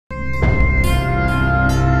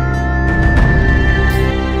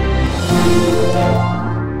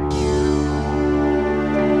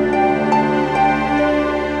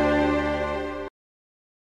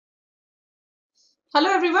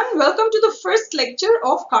to the first lecture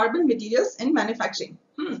of carbon materials in manufacturing.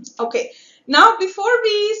 Okay. Now, before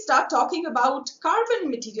we start talking about carbon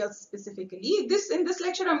materials specifically, in this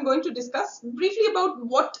lecture I'm going to discuss briefly about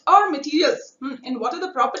what are materials and what are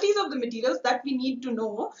the properties of the materials that we need to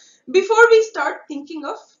know before we start thinking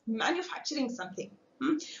of manufacturing something.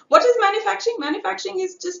 What is manufacturing? Manufacturing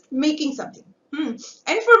is just making something. And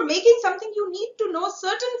for making something, you need to know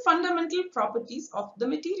certain fundamental properties of the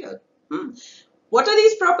material. What are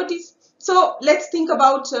these properties? So let's think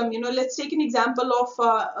about, let's take an example of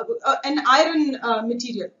an iron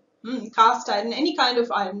material, cast iron, any kind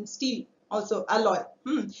of iron, steel, also alloy.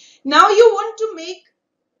 Now you want to make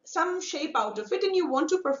some shape out of it and you want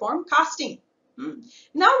to perform casting.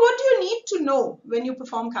 Now, what do you need to know when you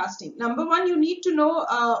perform casting? Number one, you need to know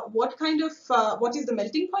what is the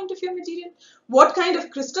melting point of your material? What kind of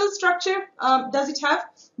crystal structure does it have?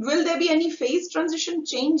 Will there be any phase transition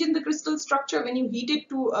change in the crystal structure when you heat it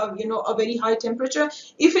to a very high temperature?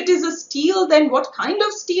 If it is a steel, then what kind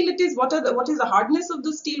of steel it is? What is the hardness of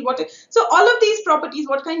the steel? So all of these properties,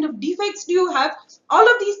 what kind of defects do you have? All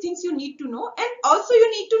of these things you need to know, and also you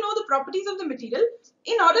need to know the properties of the material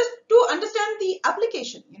in order to understand the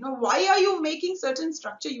application. Why are you making certain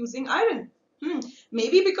structure using iron?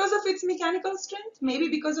 Maybe because of its mechanical strength, maybe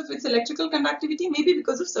because of its electrical conductivity, maybe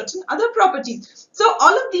because of certain other properties. So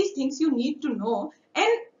all of these things you need to know.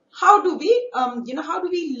 And how do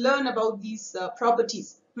we learn about these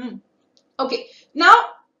properties? Okay, now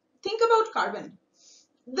think about carbon.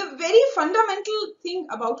 The very fundamental thing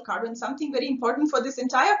about carbon, something very important for this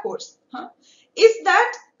entire course, is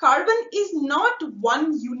that carbon is not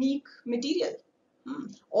one unique material.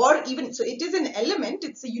 Or even, so it is an element,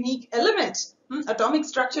 it's a unique element. Atomic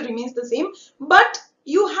structure remains the same, but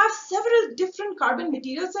you have several different carbon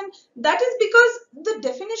materials, and that is because the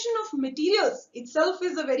definition of materials itself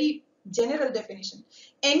is a very general definition.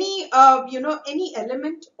 Any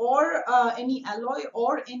element or any alloy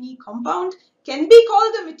or any compound can be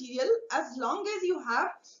called a material as long as you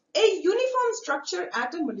have a uniform structure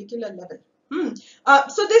at a molecular level.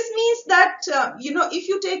 So this means that if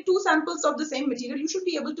you take two samples of the same material, you should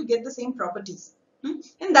be able to get the same properties.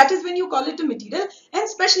 And that is when you call it a material. And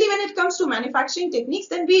especially when it comes to manufacturing techniques,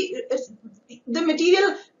 then the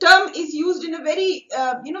material term is used in a very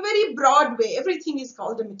very broad way. Everything is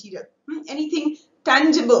called a material. Anything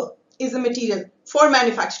tangible is a material for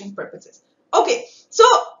manufacturing purposes. Okay, so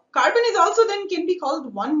carbon is also then can be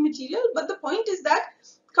called one material, but the point is that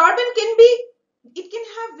carbon can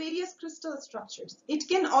have various crystal structures. It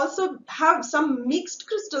can also have some mixed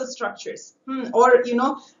crystal structures. Or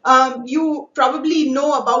you probably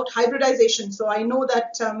know about hybridization. So I know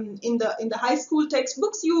that in the high school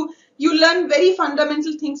textbooks you learn very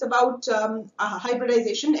fundamental things about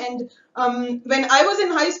hybridization. And when I was in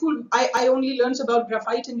high school, I only learned about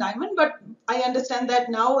graphite and diamond, but I understand that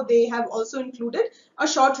now they have also included a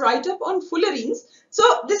short write-up on fullerenes. So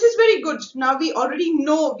this is very good. Now we already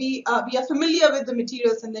know, we are familiar with the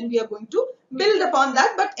materials, and then we are going to build upon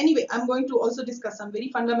that. But anyway, I'm going to also discuss some very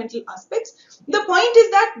fundamental aspects. The point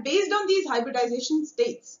is that based on these hybridization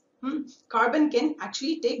states, carbon can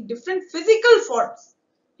actually take different physical forms.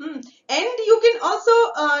 And you can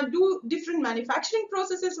also do different manufacturing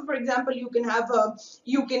processes. So for example, you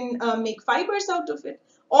can make fibers out of it,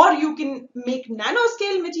 or you can make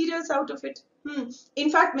nanoscale materials out of it.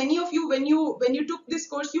 In fact, many of you, when you took this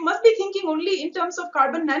course, you must be thinking only in terms of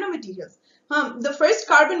carbon nanomaterials. The first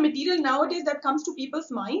carbon material nowadays that comes to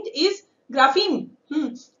people's mind is graphene.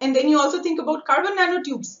 And then you also think about carbon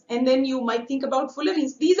nanotubes, and then you might think about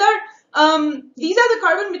fullerenes. These are the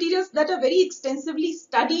carbon materials that are very extensively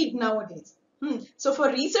studied nowadays. So for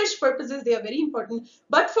research purposes, they are very important.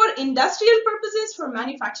 But for industrial purposes, for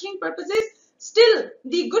manufacturing purposes, still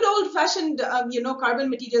the good old-fashioned carbon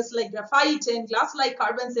materials like graphite and glass-like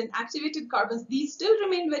carbons and activated carbons, these still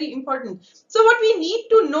remain very important. So what we need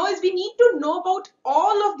to know is we need to know about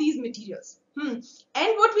all of these materials. And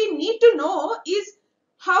what we need to know is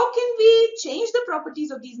how can we change the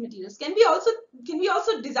properties of these materials? Can we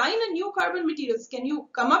also design a new carbon materials? Can you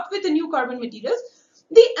come up with a new carbon materials?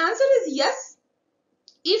 The answer is yes,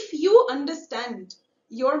 if you understand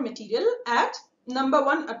your material at number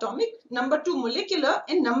 1 atomic, number 2 molecular,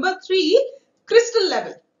 and number 3 crystal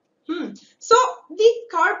level. So the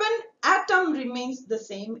carbon atom remains the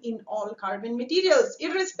same in all carbon materials,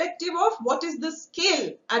 irrespective of what is the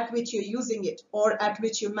scale at which you're using it or at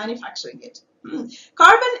which you're manufacturing it.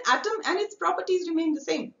 Carbon atom and its properties remain the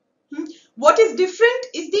same. What is different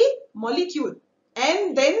is the molecule,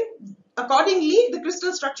 and then accordingly the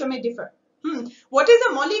crystal structure may differ. What is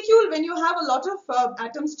a molecule? When you have a lot of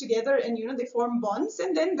atoms together and they form bonds,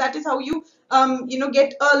 and then that is how you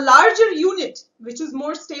get a larger unit which is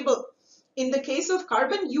more stable. In the case of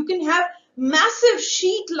carbon, you can have massive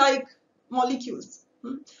sheet-like molecules,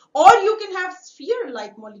 or you can have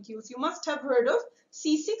sphere-like molecules. You must have heard of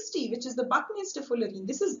C60, which is the Buckminster fullerene.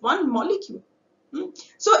 This is one molecule.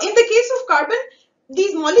 So in the case of carbon,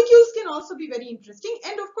 these molecules can also be very interesting.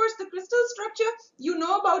 And of course, the crystal structure, you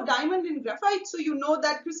know about diamond and graphite. So you know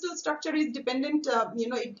that crystal structure is dependent,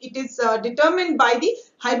 it is determined by the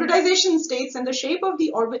hybridization states and the shape of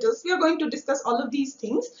the orbitals. We are going to discuss all of these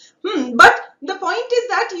things. But the point is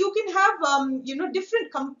that you can have,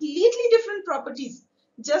 completely different properties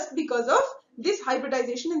just because of this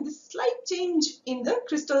hybridization and this slight change in the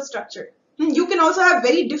crystal structure. You can also have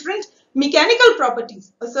very different mechanical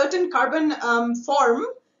properties. A certain carbon form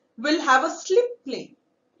will have a slip plane.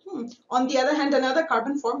 On the other hand, another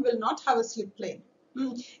carbon form will not have a slip plane.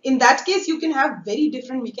 In that case, you can have very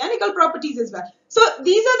different mechanical properties as well. So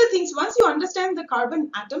these are the things. Once you understand the carbon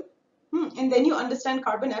atom, and then you understand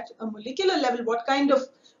carbon at a molecular level, what kind of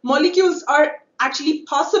molecules are actually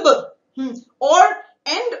possible, or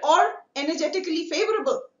energetically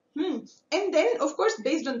favorable. And then, of course,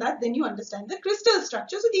 based on that, then you understand the crystal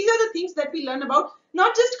structure. So these are the things that we learn about,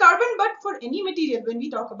 not just carbon, but for any material when we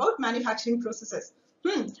talk about manufacturing processes.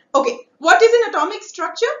 Okay, what is an atomic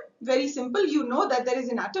structure? Very simple. You know that there is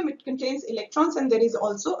an atom, it contains electrons, and there is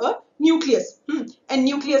also a nucleus. And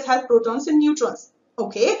nucleus has protons and neutrons.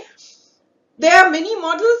 Okay. There are many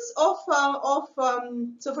models of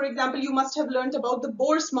so for example, you must have learned about the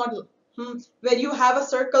Bohr's model. Where you have a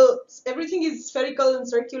circle, everything is spherical and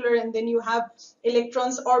circular, and then you have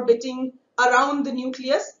electrons orbiting around the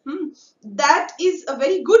nucleus. That is a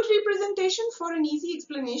very good representation for an easy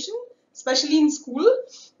explanation, especially in school,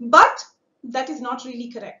 but that is not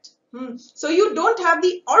really correct. So you don't have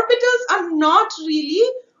the orbitals are not really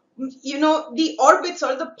the orbits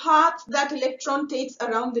or the path that electron takes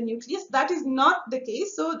around the nucleus. That is not the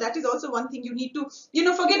case. So that is also one thing you need to,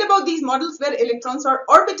 forget about these models where electrons are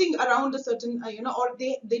orbiting around a certain, or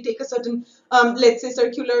they take a certain, let's say,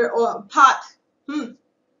 circular path.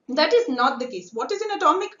 That is not the case. What is an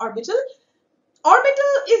atomic orbital?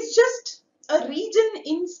 Orbital is just a region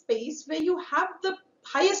in space where you have the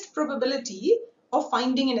highest probability of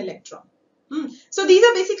finding an electron. So these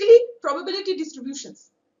are basically probability distributions.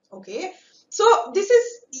 Okay, so this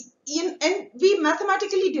is and we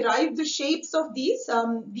mathematically derive the shapes of these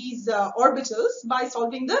orbitals by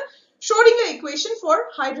solving the Schrodinger equation for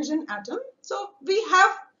hydrogen atom. So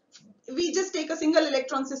we just take a single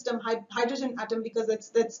electron system, hydrogen atom, because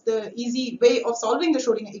that's the easy way of solving the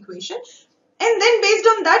Schrodinger equation. And then based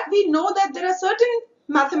on that, we know that there are certain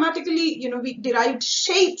mathematically we derived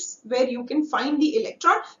shapes where you can find the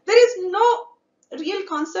electron. There is no real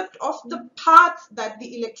concept of the path that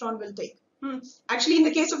the electron will take. Actually, in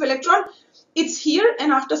the case of electron, it's here,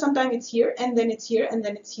 and after some time it's here, and then it's here, and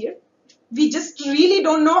then it's here. We just really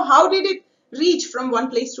don't know how did it reach from one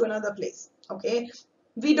place to another place. Okay,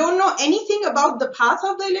 we don't know anything about the path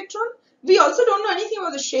of the electron. We also don't know anything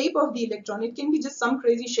about the shape of the electron. It can be just some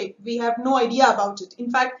crazy shape. We have no idea about it.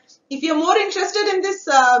 In fact, if you're more interested in this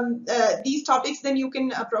these topics, then you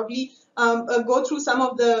can probably go through some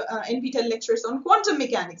of the NPTEL lectures on quantum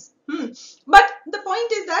mechanics. But the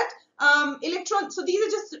point is that electron, so these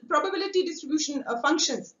are just probability distribution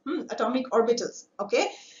functions, atomic orbitals.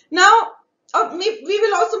 Okay. Now, we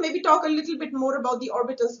will also maybe talk a little bit more about the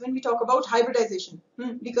orbitals when we talk about hybridization,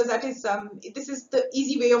 because that is this is the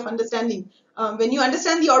easy way of understanding. When you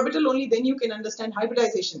understand the orbital only, then you can understand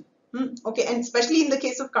hybridization. Okay, and especially in the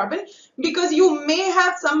case of carbon, because you may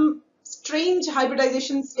have some strange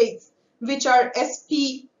hybridization states which are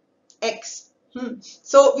SPX.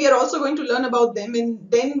 So we are also going to learn about them, and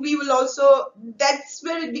then we will also, that's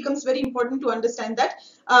where it becomes very important to understand that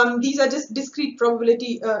these are just discrete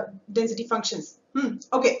probability density functions.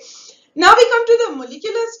 Okay, now we come to the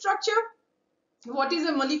molecular structure. What is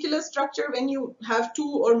a molecular structure? When you have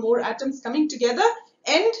two or more atoms coming together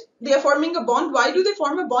and they are forming a bond. Why do they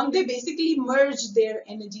form a bond? They basically merge their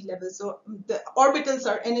energy levels. So the orbitals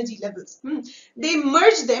are energy levels. They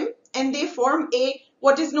merge them and they form a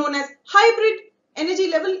what is known as hybrid energy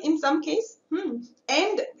level in some case.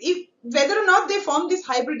 And if whether or not they form this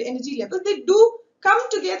hybrid energy level, they do come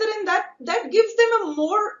together, and that gives them a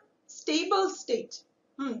more stable state.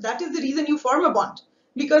 That is the reason you form a bond,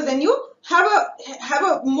 because then you have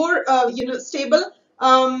a more stable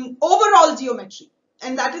overall geometry.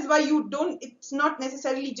 And that is why you don't, it's not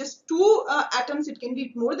necessarily just two atoms, it can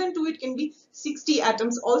be more than two, it can be 60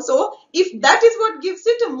 atoms also. If that is what gives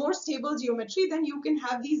it a more stable geometry, then you can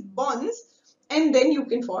have these bonds and then you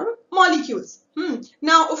can form molecules.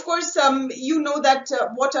 Now, of course, you know that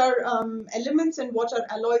what are elements and what are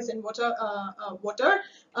alloys and what are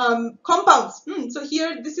compounds. So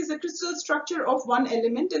here, this is a crystal structure of one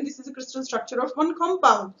element, and this is a crystal structure of one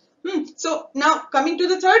compound. So now coming to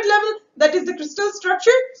the third level, that is the crystal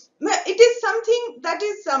structure. It is something that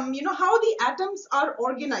is, you know, how the atoms are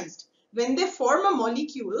organized. When they form a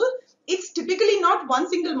molecule, it's typically not one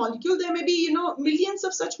single molecule. There may be, you know, millions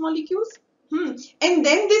of such molecules. And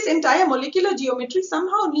then this entire molecular geometry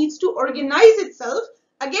somehow needs to organize itself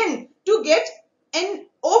again to get an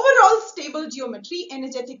overall stable geometry,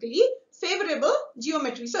 energetically favorable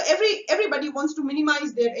geometry. So everybody wants to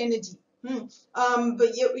minimize their energy. But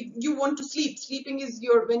you want to sleep. Sleeping is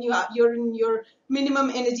when you're in your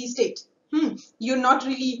minimum energy state. You're not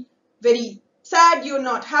really very sad, you're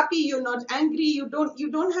not happy, you're not angry, you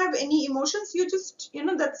don't have any emotions, you just, you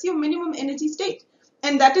know, that's your minimum energy state.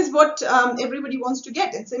 And that is what everybody wants to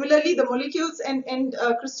get. And similarly, the molecules and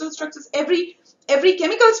crystal structures, every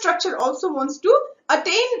chemical structure also wants to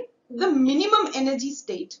attain the minimum energy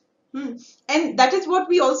state. And that is what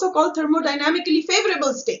we also call thermodynamically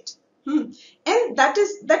favorable state. And that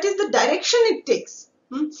is the direction it takes.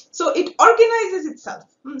 So it organizes itself.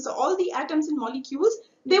 So all the atoms and molecules,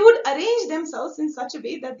 they would arrange themselves in such a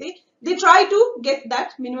way that they try to get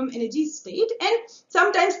that minimum energy state. And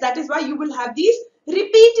sometimes that is why you will have these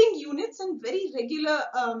repeating units and very regular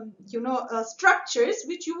structures,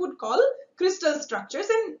 which you would call crystal structures.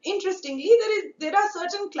 And interestingly, there are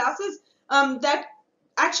certain classes that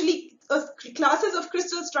actually classes of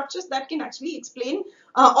crystal structures that can actually explain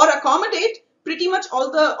or accommodate pretty much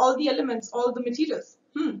all the elements, all the materials.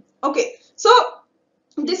 Okay, so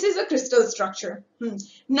this is a crystal structure.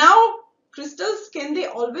 Now, crystals,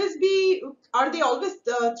 are they always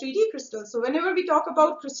 3D crystals? So whenever we talk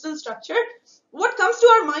about crystal structure, what comes to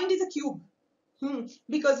our mind is a cube.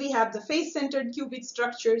 Because we have the face-centered cubic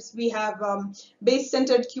structures, we have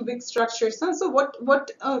base-centered cubic structures. So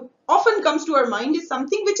what often comes to our mind is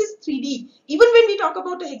something which is 3D. Even when we talk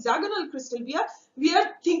about a hexagonal crystal, we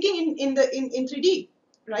are thinking in 3D,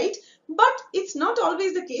 right? But it's not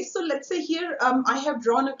always the case. So let's say here I have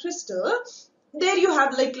drawn a crystal. There you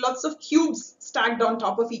have like lots of cubes stacked on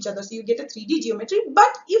top of each other, so you get a 3D geometry.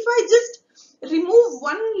 But if I just remove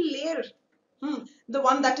one layer, the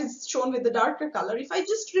one that is shown with the darker color, if I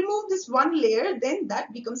just remove this one layer, then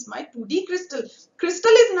that becomes my 2D crystal.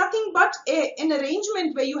 Crystal is nothing but an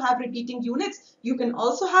arrangement where you have repeating units. You can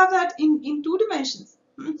also have that in 2 dimensions.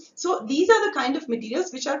 So these are the kind of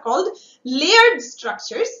materials which are called layered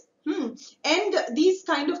structures. And these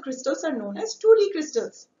kind of crystals are known as 2D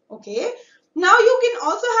crystals. Okay. Now you can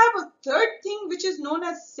also have a third thing which is known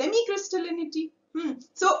as semi-crystallinity.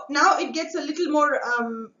 So now it gets a little more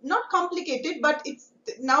not complicated, but it's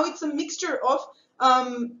a mixture of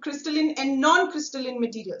crystalline and non-crystalline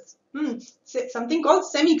materials. Something called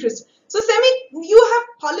semi-crystal. So you have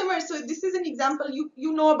polymers. So this is an example.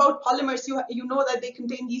 You know about polymers. You know that they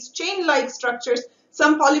contain these chain-like structures.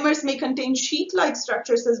 Some polymers may contain sheet-like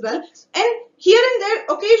structures as well. And here and there,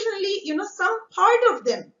 occasionally, you know, some part of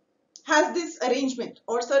them has this arrangement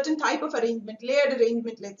or certain type of arrangement, layered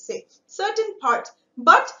arrangement, let's say, certain part.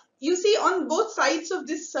 But you see on both sides of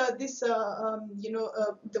this, what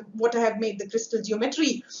I have made, the crystal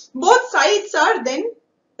geometry, both sides are then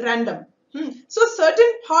random. So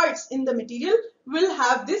certain parts in the material will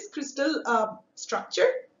have this crystal structure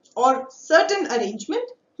or certain arrangement.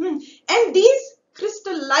 And these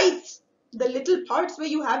crystallites, the little parts where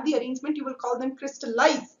you have the arrangement, you will call them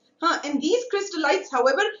crystallites. And these crystallites,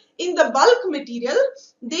 however, in the bulk material,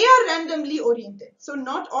 they are randomly oriented. So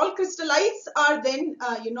not all crystallites are then,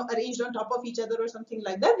 arranged on top of each other or something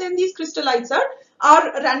like that. Then these crystallites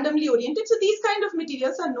are randomly oriented. So these kind of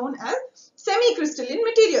materials are known as semi-crystalline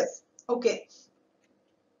materials. Okay.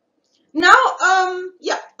 Now,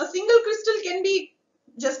 a single crystal can be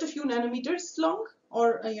just a few nanometers long,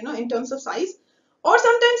 or in terms of size. Or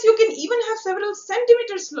sometimes you can even have several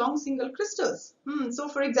centimeters long single crystals. So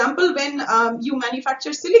for example, when you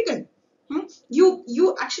manufacture silicon,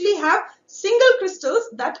 you actually have single crystals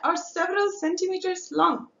that are several centimeters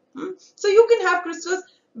long. So you can have crystals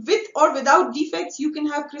with or without defects. You can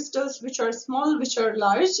have crystals which are small, which are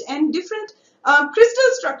large, and different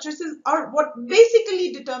crystal structures are what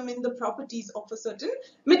basically determine the properties of a certain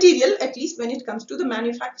material, at least when it comes to the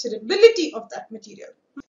manufacturability of that material.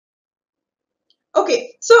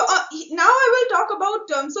 Okay, so now I will talk about,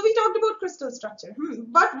 so we talked about crystal structure,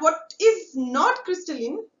 but what is not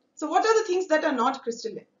crystalline? So what are the things that are not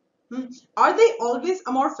crystalline? Are they always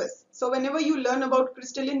amorphous? So whenever you learn about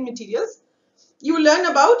crystalline materials, You learn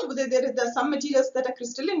about there are some materials that are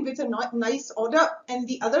crystalline with a nice order and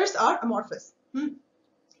the others are amorphous.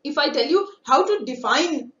 If I tell you how to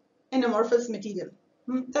define an amorphous material,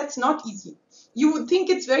 that's not easy. You would think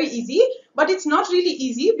it's very easy, but it's not really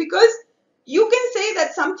easy, because you can say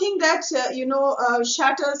that something that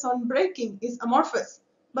shatters on breaking is amorphous,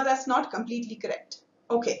 but that's not completely correct.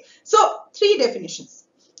 Okay, so 3 definitions: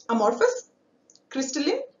 amorphous,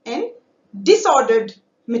 crystalline, and disordered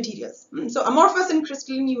materials. So amorphous and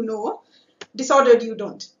crystalline you know, disordered you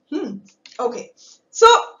don't. Okay, so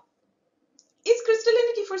is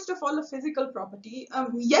crystallinity first of all a physical property?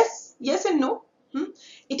 Yes and no.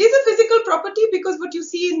 It is a physical property because what you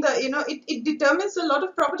see in the, it determines a lot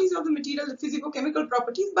of properties of the material, the physico-chemical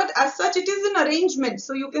properties, but as such it is an arrangement.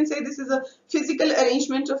 So you can say this is a physical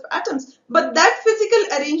arrangement of atoms, but that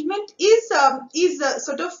physical arrangement is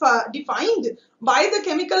defined by the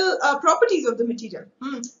chemical properties of the material,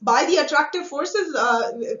 by the attractive forces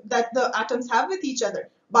that the atoms have with each other,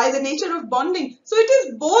 by the nature of bonding. So it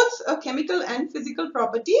is both a chemical and physical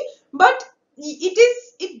property, but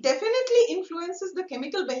it definitely influences the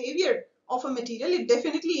chemical behavior of a material. It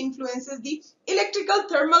definitely influences the electrical,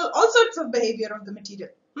 thermal, all sorts of behavior of the material.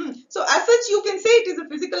 So as such you can say it is a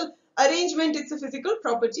physical arrangement, it's a physical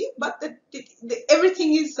property, but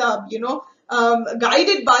everything is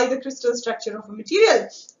guided by the crystal structure of a material.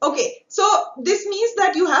 Okay, so this means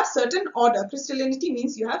that you have certain order. Crystallinity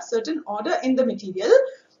means you have certain order in the material.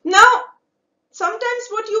 Now sometimes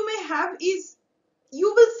what you may have is, you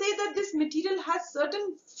will say that this material has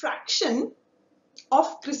certain fraction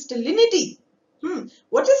of crystallinity.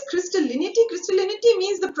 What is crystallinity? Crystallinity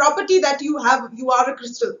means the property that you have, you are a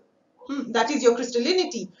crystal. That is your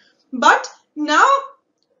crystallinity. But now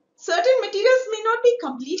certain materials may not be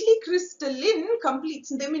completely crystalline,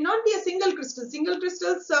 they may not be a single crystal. Single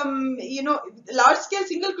crystals, large scale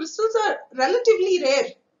single crystals are relatively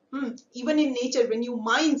rare. Even in nature, when you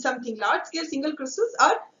mine something, large scale single crystals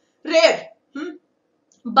are rare.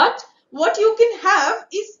 But what you can have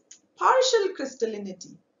is partial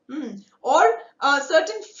crystallinity, or a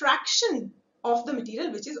certain fraction of the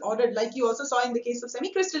material which is ordered, like you also saw in the case of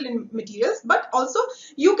semi-crystalline materials. But also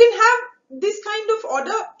you can have this kind of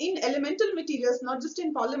order in elemental materials, not just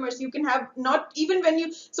in polymers. You can have, not even when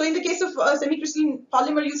you, so in the case of semi-crystalline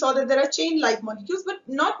polymer, you saw that there are chain-like molecules, but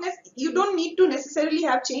you don't need to necessarily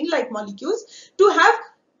have chain-like molecules to have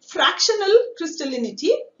fractional crystallinity.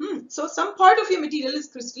 So some part of your material is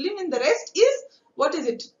crystalline and the rest is, what is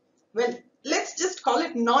it? Well, let's just call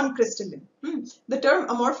it non-crystalline. The term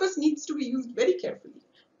amorphous needs to be used very carefully.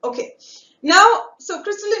 Okay, now, so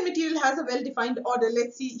crystalline material has a well-defined order.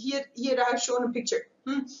 Let's see, here I have shown a picture.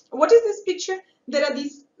 What is this picture? There are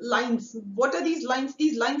these lines. What are these lines?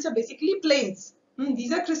 These lines are basically planes.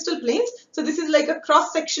 These are crystal planes. So this is like a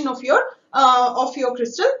cross section of your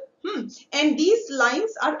crystal. And these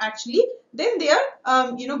lines are actually, then they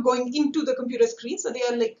are going into the computer screen, so they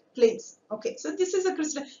are like planes. Okay, so this is a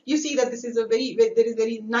crystal. You see that this is there is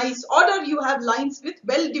very nice order. You have lines with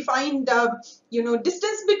well-defined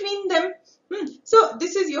distance between them. So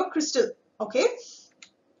this is your crystal. Okay,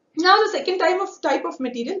 now the second type of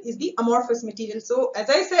material is the amorphous material. So as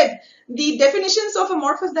I said, the definitions of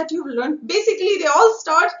amorphous that you've learned, basically they all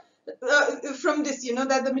start from this,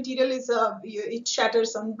 that the material is it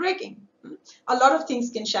shatters on breaking. A lot of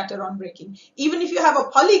things can shatter on breaking. Even if you have a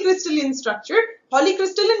polycrystalline structure,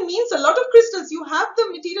 polycrystalline means a lot of crystals. You have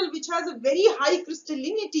the material which has a very high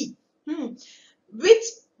crystallinity, which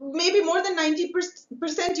maybe more than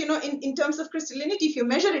 90%, in terms of crystallinity if you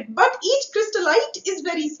measure it. But each crystallite is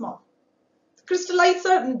very small. Crystallites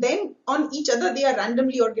are then on each other, they are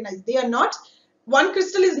randomly organized. They are not, one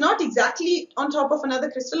crystal is not exactly on top of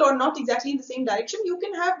another crystal or not exactly in the same direction. You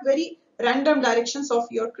can have very random directions of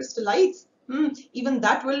your crystallites. Even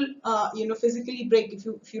that will physically break.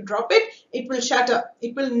 If you drop it, it will shatter.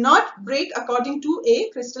 It will not break according to a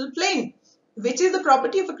crystal plane, which is the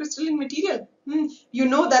property of a crystalline material. You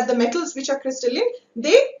know that the metals which are crystalline,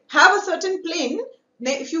 they have a certain plane.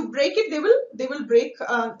 If you break it, they will break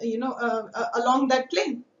along that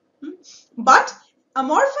plane. But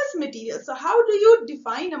amorphous materials, so how do you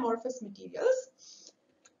define amorphous materials?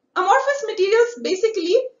 Amorphous materials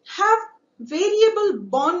basically have variable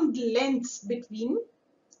bond lengths between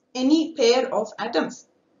any pair of atoms.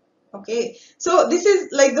 Okay, so this is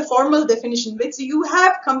like the formal definition, which you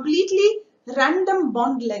have completely random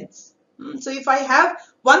bond lengths. So if I have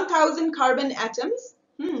 1000 carbon atoms,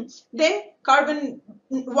 then carbon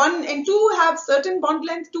 1 and 2 have certain bond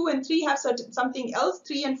length, 2 and 3 have something else,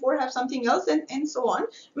 3 and 4 have something else, and so on.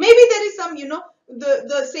 Maybe there is some,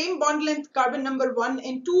 the same bond length carbon number 1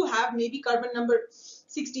 and 2 have, maybe carbon number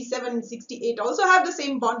 67, 68 also have the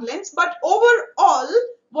same bond lengths, but overall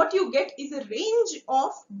what you get is a range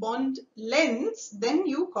of bond lengths. Then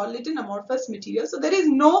you call it an amorphous material. So there is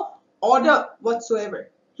no order whatsoever.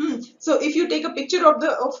 So if you take a picture of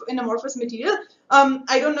an amorphous material,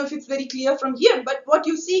 I don't know if it's very clear from here, but what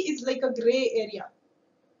you see is like a gray area.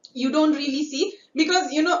 You don't really see,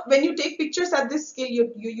 because you know, when you take pictures at this scale,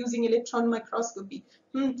 you're using electron microscopy.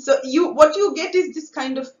 So what you get is this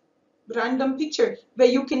kind of random picture where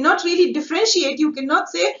you cannot really differentiate. You cannot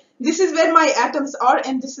say this is where my atoms are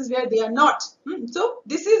and this is where they are not. So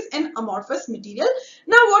this is an amorphous material.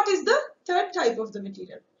 Now what is the third type of the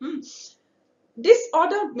material?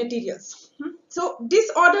 Disordered materials. So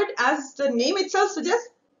disordered, as the name itself suggests,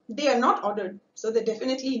 they are not ordered, so they're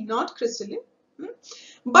definitely not crystalline.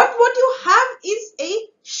 But what you have is a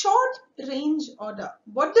short range order.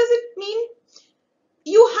 What does it mean?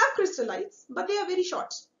 You have crystallites, but they are very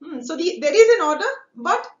short. So there is an order,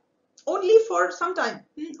 but only for some time,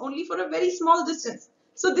 only for a very small distance.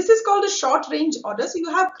 So this is called a short range order. So you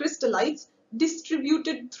have crystallites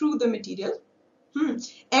distributed through the material,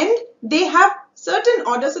 and they have certain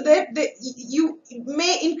order, so that you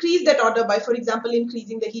may increase that order by, for example,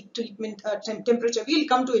 increasing the heat treatment temperature. We'll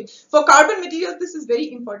come to it. For carbon materials, this is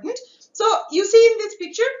very important. So you see in this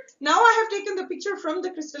picture, now I have taken the picture from the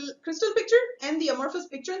crystal picture and the amorphous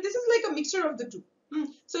picture, and this is like a mixture of the two.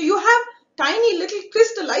 So you have tiny little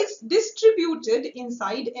crystallites distributed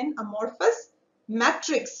inside an amorphous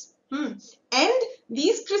matrix. And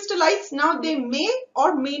these crystallites, now they may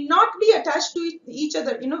or may not be attached to each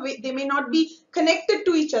other. You know, they may not be connected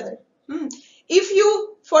to each other. If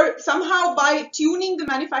you, for somehow by tuning the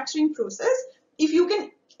manufacturing process, if you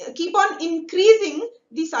can keep on increasing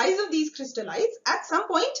the size of these crystallites, at some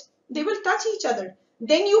point they will touch each other.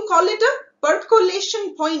 Then you call it a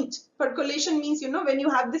percolation point. Percolation means, you know, when you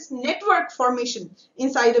have this network formation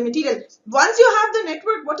inside a material. Once you have the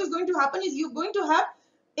network, what is going to happen is you're going to have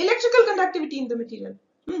electrical conductivity in the material,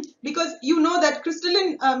 because you know that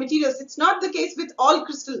crystalline materials, it's not the case with all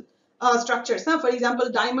crystal structures. For example,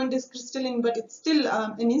 diamond is crystalline, but it's still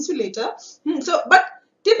an insulator. So, but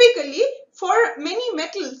typically for many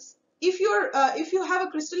metals, if you have a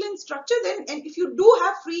crystalline structure, then, and if you do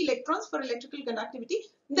have free electrons for electrical conductivity,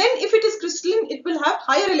 then if it is crystalline, it will have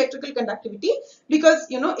higher electrical conductivity, because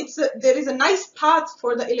you know there is a nice path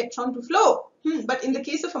for the electron to flow. But in the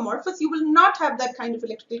case of amorphous, you will not have that kind of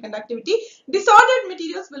electrical conductivity. Disordered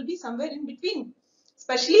materials will be somewhere in between,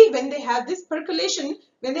 especially when they have this percolation,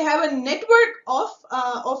 when they have a network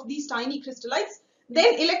of these tiny crystallites.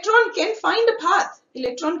 Then electron can find a path.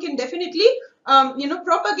 Electron can definitely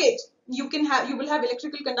propagate. You will have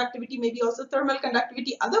electrical conductivity, maybe also thermal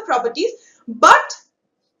conductivity, other properties. But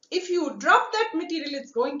if you drop that material,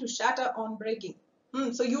 it's going to shatter on breaking.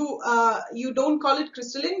 So you don't call it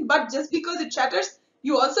crystalline, but just because it shatters,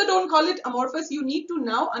 you also don't call it amorphous. You need to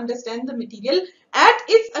now understand the material at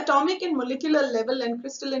its atomic and molecular level and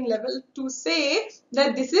crystalline level to say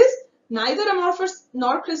that this is neither amorphous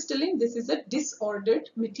nor crystalline. This is a disordered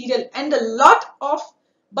material. And a lot of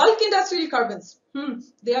bulk industrial carbons,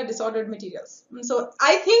 they are disordered materials. So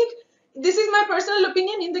I think this is my personal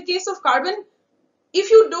opinion. In the case of carbon, if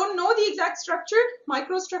you don't know the exact structure,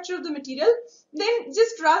 microstructure of the material, then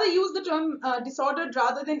just rather use the term disordered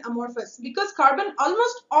rather than amorphous, because carbon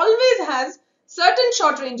almost always has certain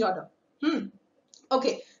short range order.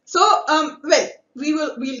 Okay, so well,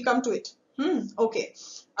 we'll come to it. Okay.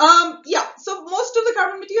 Yeah, so most of the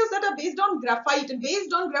carbon materials that are based on graphite, and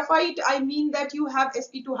based on graphite, I mean that you have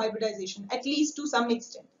sp2 hybridization, at least to some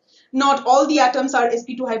extent. Not all the atoms are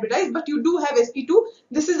sp2 hybridized, but you do have sp2.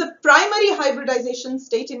 This is a primary hybridization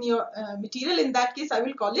state in your material. In that case, I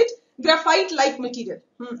will call it graphite-like material,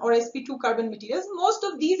 or sp2 carbon materials. Most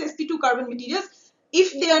of these sp2 carbon materials,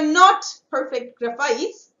 if they are not perfect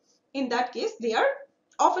graphites, in that case, they are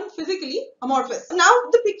often physically amorphous. Now,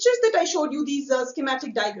 the pictures that I showed you, these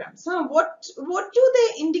schematic diagrams, what do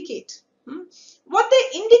they indicate? What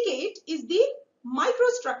they indicate is the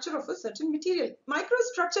microstructure of a certain material.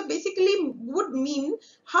 Microstructure basically would mean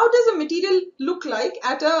how does a material look like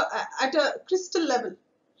at a crystal level.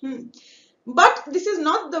 But this is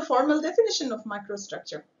not the formal definition of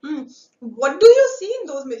microstructure. What do you see in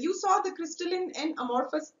those? You saw the crystalline and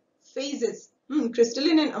amorphous phases.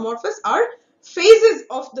 Crystalline and amorphous are phases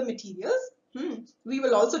of the materials. We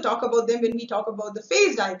will also talk about them when we talk about the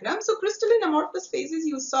phase diagram. So crystalline amorphous phases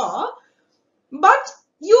you saw, but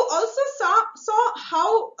you also saw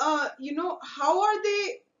how how are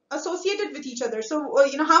they associated with each other. So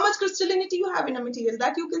how much crystallinity you have in a material,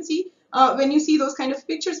 that you can see when you see those kind of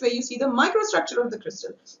pictures where you see the microstructure of the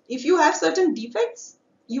crystal. If you have certain defects,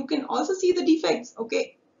 you can also see the defects.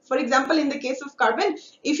 Okay, for example, in the case of carbon,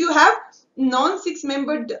 if you have non-six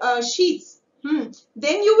membered sheets,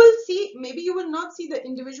 then you will see, maybe you will not see the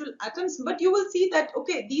individual atoms, but you will see that,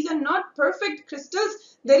 okay, these are not perfect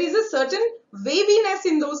crystals. There is a certain waviness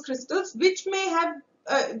in those crystals, which may have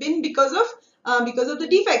been because of the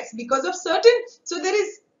defects, because of certain, so there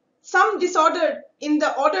is some disorder in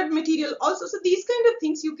the ordered material also. So these kind of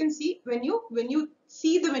things you can see when you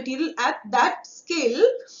see the material at that scale.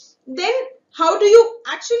 Then how do you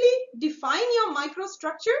actually define your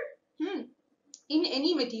microstructure in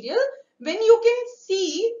any material? When you can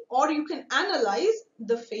see or you can analyze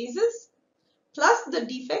the phases plus the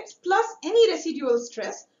defects plus any residual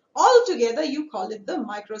stress, all together you call it the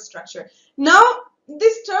microstructure. Now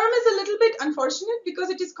this term is a little bit unfortunate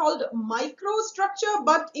because it is called microstructure,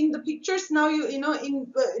 but in the pictures now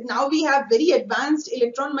now we have very advanced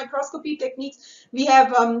electron microscopy techniques. We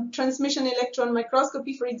have transmission electron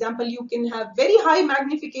microscopy, for example. You can have very high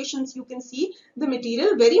magnifications, you can see the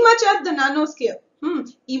material very much at the nanoscale.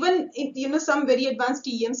 Even some very advanced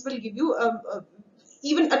TEMs will give you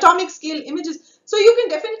even atomic scale images, so you can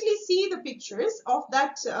definitely see the pictures of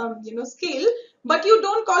that scale, but you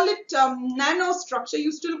don't call it nanostructure,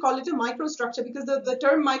 you still call it a microstructure, because the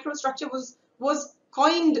term microstructure was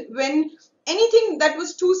coined when anything that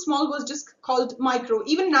was too small was just called micro.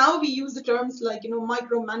 Even now we use the terms like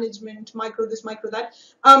micromanagement, micro this, micro that,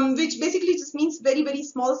 which basically just means very, very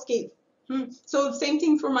small scale. So same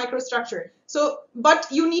thing for microstructure. So, but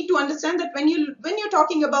you need to understand that when you're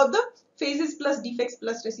talking about the phases plus defects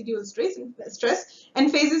plus residual stress, and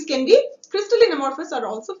phases can be crystalline, amorphous are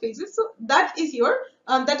also phases. So that is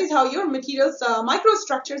how your materials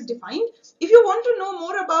microstructure is defined. If you want to know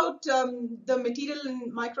more about the material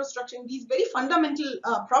and microstructure and these very fundamental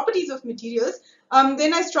properties of materials,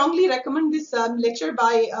 then I strongly recommend this lecture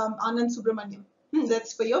by Anand Subramaniam.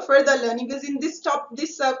 That's for your further learning, because in this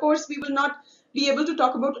course we will not be able to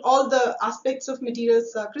talk about all the aspects of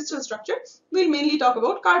materials crystal structure. We'll mainly talk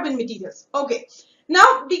about carbon materials. Okay,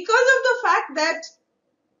 now because of the fact that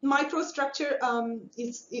microstructure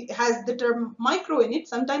it has the term micro in it,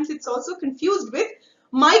 sometimes it's also confused with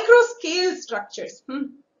microscale structures.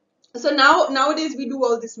 So nowadays we do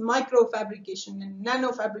all this micro fabrication and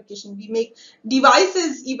nano fabrication. We make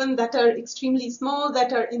devices even that are extremely small,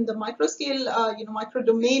 that are in the micro scale, micro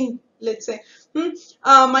domain, let's say.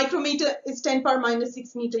 Micrometer is 10 power minus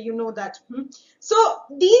 6 meter, you know that. So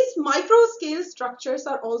these micro scale structures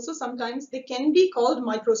are also sometimes, they can be called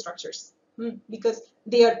microstructures because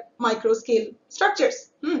they are micro scale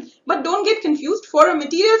structures. But don't get confused. For a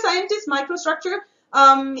material scientist, microstructure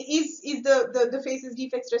is the phases,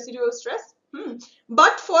 defects, residual stress.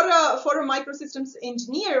 But for a microsystems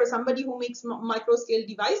engineer or somebody who makes micro scale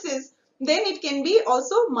devices, then it can be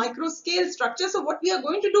also micro scale structure. So what we are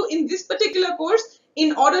going to do in this particular course,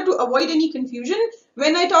 in order to avoid any confusion,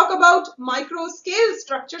 when I talk about micro scale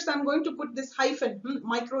structures, I'm going to put this hyphen,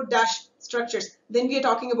 micro dash structures. Then we are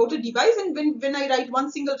talking about a device, and when I write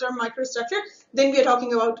one single term microstructure, then we are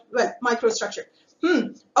talking about, well, microstructure.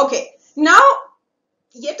 Okay, now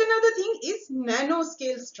yet another thing is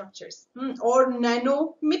nanoscale structures or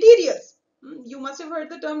nanomaterials. You must have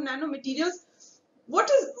heard the term nanomaterials. What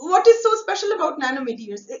is so special about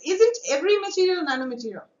nanomaterials? Isn't every material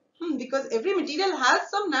nanomaterial? Because every material has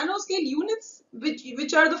some nanoscale units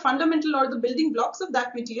which are the fundamental or the building blocks of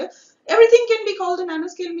that material. Everything can be called a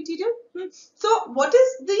nanoscale material. So what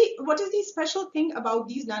is the special thing about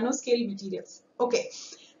these nanoscale materials? Okay,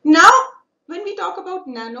 now when we talk about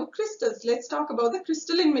nanocrystals, let's talk about the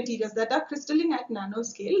crystalline materials that are crystalline at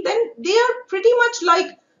nanoscale. Then they are pretty much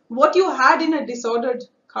like what you had in a disordered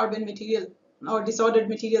carbon material or disordered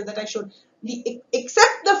material that I showed,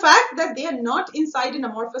 except the fact that they are not inside an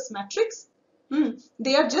amorphous matrix.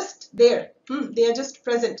 They are just there. They are just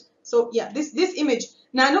present. So yeah, this image,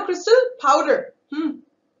 nanocrystal powder.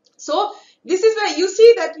 So this is where you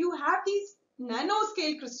see that you have these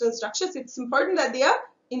nanoscale crystal structures. It's important that they are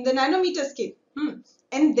in the nanometer scale.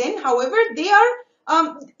 And then, however, they are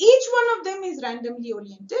each one of them is randomly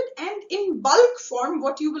oriented, and in bulk form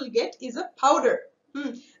what you will get is a powder.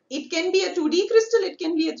 It can be a 2D crystal, it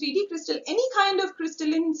can be a 3D crystal, any kind of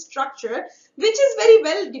crystalline structure which is very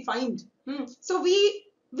well defined. So we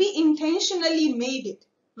intentionally made it.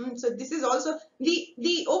 So this is also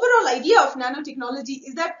the overall idea of nanotechnology,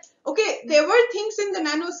 is that, okay, there were things in the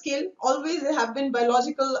nanoscale, always there have been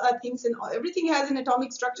biological things, and everything has an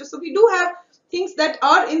atomic structure. So we do have things that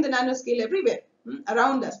are in the nanoscale everywhere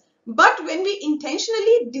around us. But when we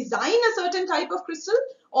intentionally design a certain type of crystal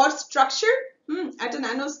or structure at a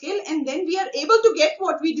nanoscale, and then we are able to get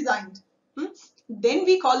what we designed, then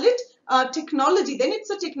we call it technology, then it's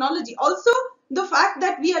a technology. Also, the fact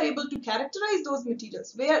that we are able to characterize those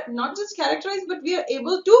materials, we are not just characterize, but we are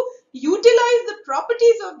able to utilize the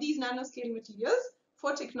properties of these nanoscale materials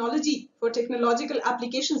for technology, for technological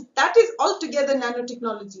applications. That is altogether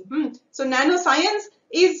nanotechnology. So nanoscience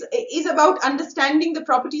is about understanding the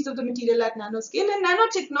properties of the material at nanoscale, and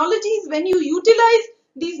nanotechnology is when you utilize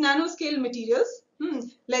these nanoscale materials,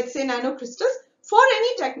 let's say nanocrystals, for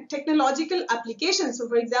any technological applications. So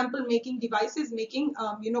for example, making devices, making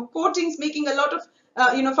coatings, making a lot of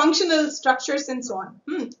functional structures and so on.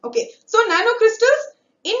 Okay, so nanocrystals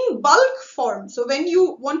in bulk form. So when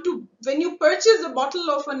you purchase a bottle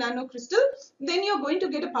of a nanocrystal, then you're going to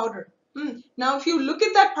get a powder. Now, if you look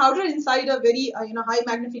at that powder inside a very high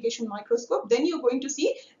magnification microscope, then you're going to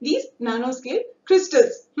see these nanoscale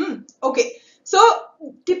crystals. Okay, so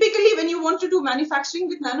typically when you want to do manufacturing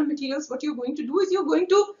with nanomaterials, what you're going to do is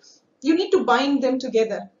you need to bind them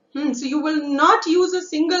together. So you will not use a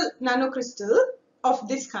single nanocrystal of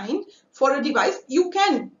this kind for a device. You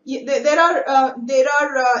can, there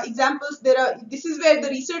are examples. This is where the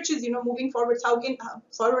research is moving forward. How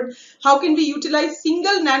can we utilize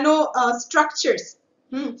single nano structures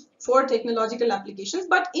for technological applications?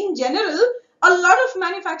 But in general, a lot of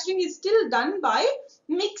manufacturing is still done by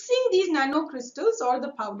mixing these nanocrystals or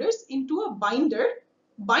the powders into a binder,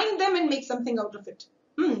 bind them and make something out of it.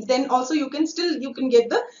 Then also you can get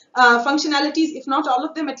the functionalities, if not all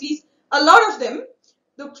of them, at least a lot of them,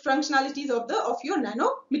 the functionalities of your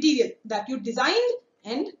nano material that you designed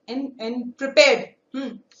and prepared.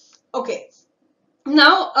 Okay,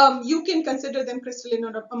 now you can consider them crystalline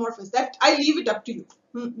or amorphous. That I leave it up to you,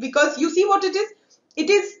 because you see what it is. It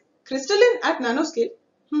is crystalline at nanoscale.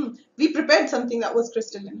 We prepared something that was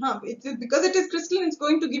crystalline. Because it is crystalline, it's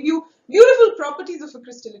going to give you beautiful properties of a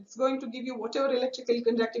crystal. It's going to give you whatever electrical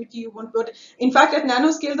conductivity you want. But in fact, at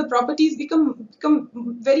nanoscale, the properties become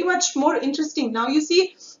very much more interesting. Now you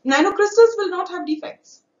see, nanocrystals will not have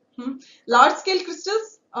defects. Large scale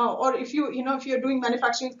crystals, or if you're doing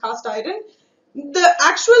manufacturing with cast iron, the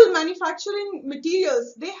actual manufacturing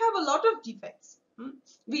materials, they have a lot of defects.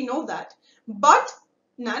 We know that. But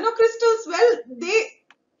nanocrystals, well,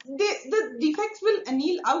 the defects will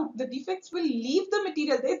anneal out. The defects will leave the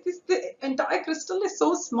material. The entire crystal is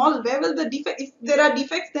so small. Where will the defect? If there are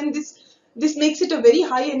defects, then this makes it a very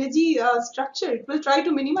high energy structure. It will try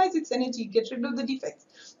to minimize its energy, get rid of the defects.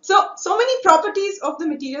 So many properties of the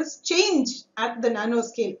materials change at the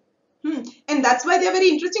nanoscale, and that's why they are very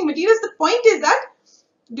interesting materials. The point is that,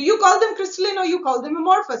 do you call them crystalline or you call them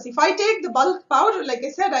amorphous? If I take the bulk powder, like I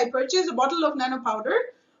said, I purchase a bottle of nano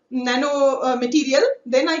material,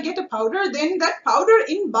 then I get a powder, then that powder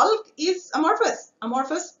in bulk is amorphous.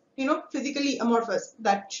 Amorphous, physically amorphous,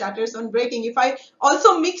 that shatters on breaking. If I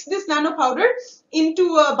also mix this nano powder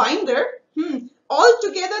into a binder,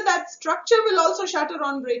 altogether that structure will also shatter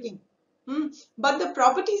on breaking. But the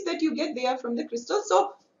properties that you get, they are from the crystal.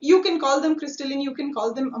 So you can call them crystalline, you can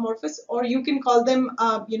call them amorphous, or you can call them,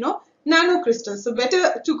 nanocrystals. So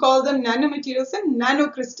better to call them nanomaterials and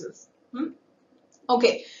nanocrystals.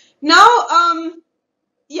 Okay. Now,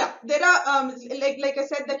 yeah, there are like I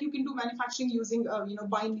said, that you can do manufacturing using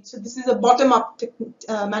binding. So this is a bottom-up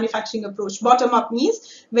manufacturing approach. Bottom-up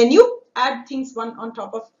means when you add things one on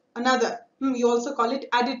top of another. You also call it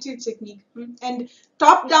additive technique. And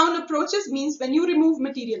top-down approaches means when you remove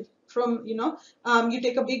material from, you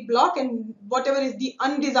take a big block and whatever is the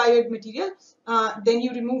undesired material, then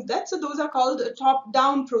you remove that. So those are called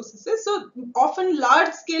top-down processes. So often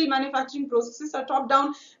large-scale manufacturing processes are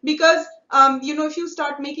top-down because, if you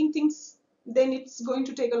start making things, then it's going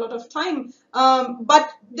to take a lot of time. But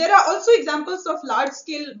there are also examples of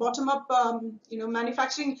large-scale bottom-up,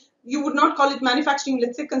 manufacturing. You would not call it manufacturing,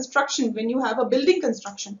 let's say construction. When you have a building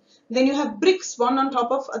construction, then you have bricks one on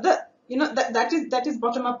top of other. That is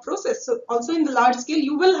bottom-up process. So also in the large scale,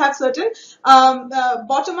 you will have certain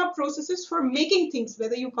bottom-up processes for making things,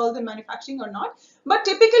 whether you call them manufacturing or not. But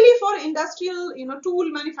typically for industrial,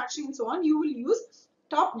 tool manufacturing and so on, you will use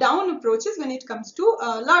top-down approaches when it comes to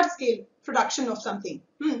large-scale production of something.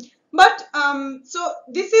 But so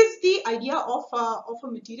this is the idea of a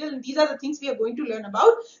material, and these are the things we are going to learn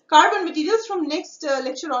about. Carbon materials. From next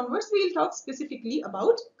lecture onwards, we will talk specifically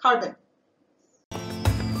about carbon.